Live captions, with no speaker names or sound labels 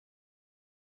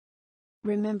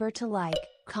Remember to like,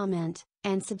 comment,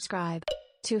 and subscribe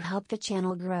to help the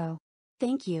channel grow.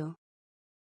 Thank you.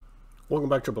 Welcome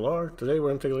back to Triple R. Today we're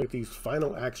going to take a look at these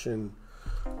final action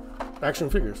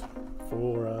figures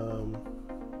for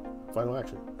Final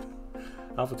Action.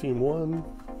 Alpha Team 1.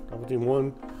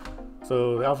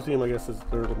 So the Alpha Team, I guess,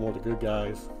 they're more the good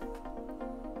guys.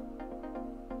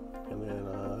 And then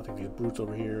I think these brutes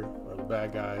over here are the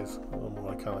bad guys, a little more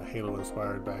like kind of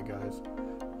Halo-inspired bad guys.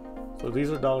 So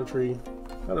these are Dollar Tree.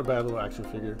 Not a bad little action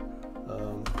figure.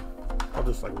 I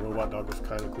just like Robot Dog was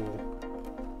kind of cool.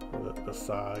 The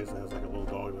size, and has like a little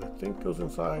dog that I think goes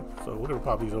inside. So we're gonna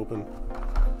pop these open.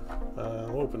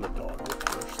 We'll open the dog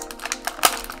first.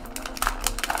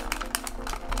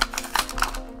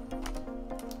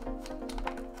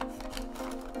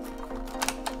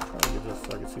 Try to get this so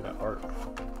I can see that art.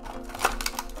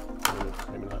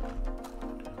 Maybe not.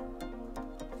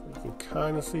 So you can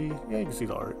kind of see. Yeah, you can see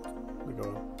the art. They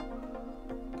go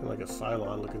kind of like a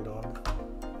Cylon looking dog.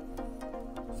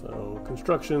 So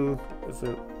construction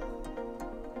isn't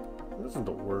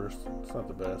the worst. It's not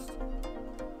the best.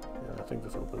 Yeah, I think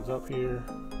this opens up here.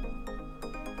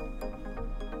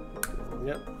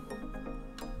 Yep.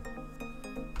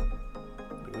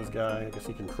 This guy, I guess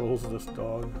he controls this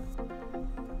dog.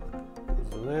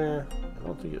 Goes in there. I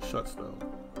don't think it shuts though.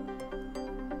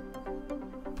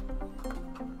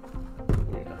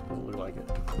 Yeah, doesn't look like it.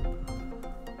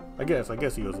 I guess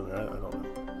he goes in there. I don't know.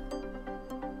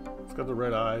 It's got the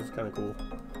red eyes, kind of cool.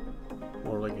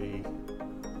 More like a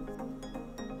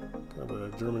kind of a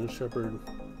German Shepherd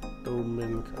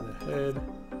Doberman kind of head.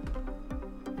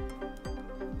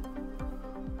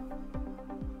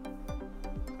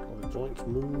 All the joints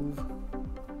move.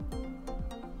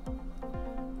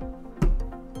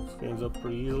 Stands up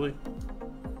pretty easily.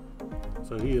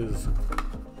 So he is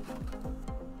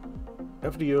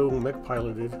FDO mech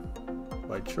piloted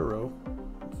by Churro.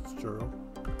 This is Churro.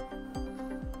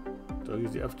 So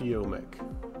he's the FDO mech.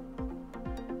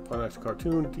 Final Action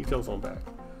cartoon, details on back.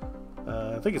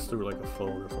 I think it's through like a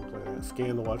phone or something.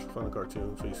 Scan to watch the final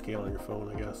cartoon, so you scan on your phone,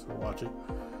 I guess, and watch it.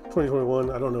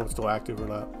 2021. I don't know if it's still active or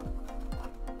not.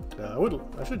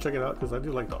 I should check it out because I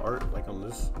do like the art, like on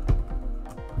this.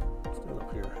 Stand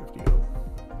up here, FDO.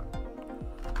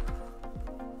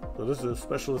 So this is a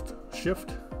specialist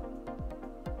Shift.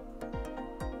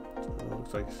 So it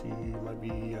looks like she might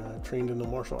be trained in the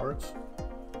martial arts.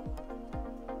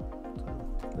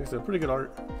 Like I said, pretty good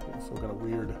art. Some kind of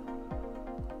weird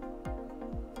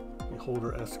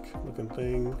Beholder-esque looking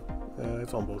thing.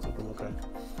 It's on both of them, okay.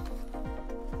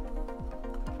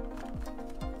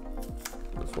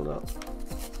 This one up.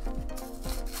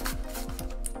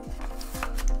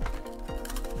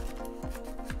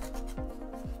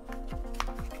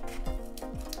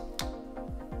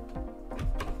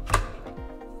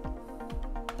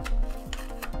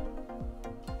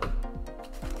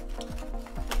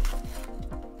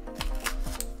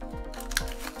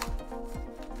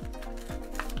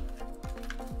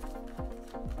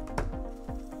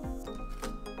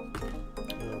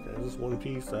 This one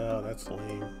piece, oh, that's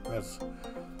lame.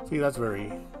 That's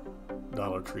very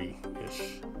Dollar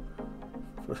Tree-ish.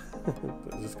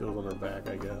 That just goes on her back,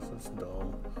 I guess. That's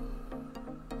dumb.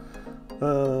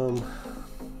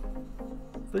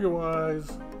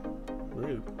 Figure-wise,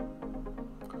 very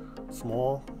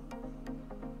small.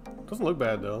 Doesn't look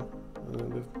bad though.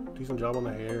 Decent job on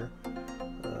the hair.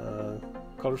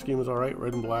 Color scheme is alright,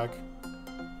 red and black.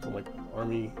 Some like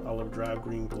army olive drab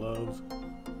green gloves.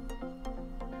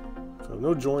 So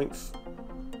no joints.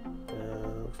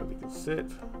 Looks like they can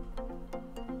sit.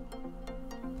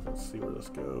 Let's see where this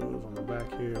goes on the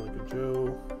back here, like a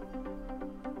Joe.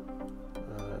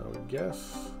 I would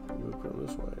guess you would put them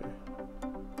this way.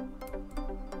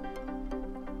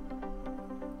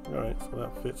 Alright, so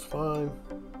that fits fine.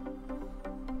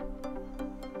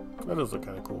 That does look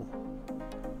kind of cool.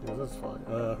 Yeah, that's fine.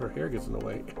 Her hair gets in the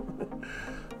way.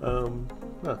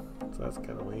 So that's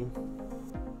kind of lame.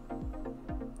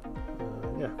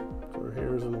 Yeah, so her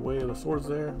hair is in the way of the swords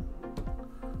there.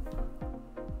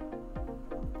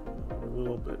 A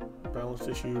little bit balance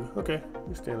issued. Okay,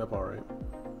 you stand up all right.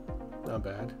 Not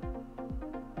bad.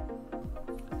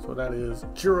 So that is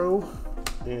Churro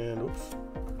and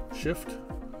Shift.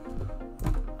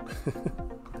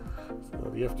 So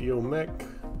the FDO mech,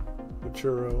 the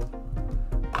Churro,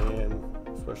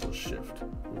 and Special Shift.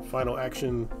 And Final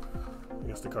Action, I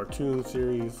guess the cartoon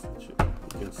series. You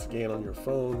can scan on your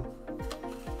phone.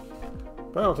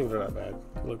 But I don't think they're that bad.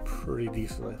 They look pretty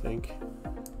decent, I think.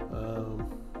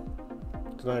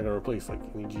 It's not gonna replace like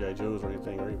any G.I. Joes or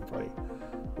anything, or even like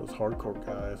those hardcore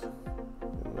guys.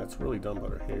 And that's really done by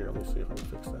their hair. Let me see if I can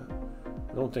fix that.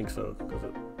 I don't think so, because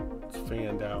it's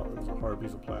fanned out. It's a hard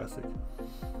piece of plastic.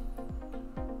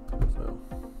 So.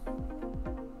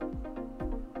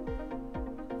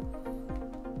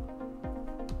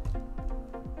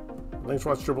 Thanks for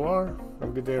watching Triple R. Have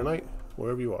a good day or night,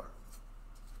 wherever you are.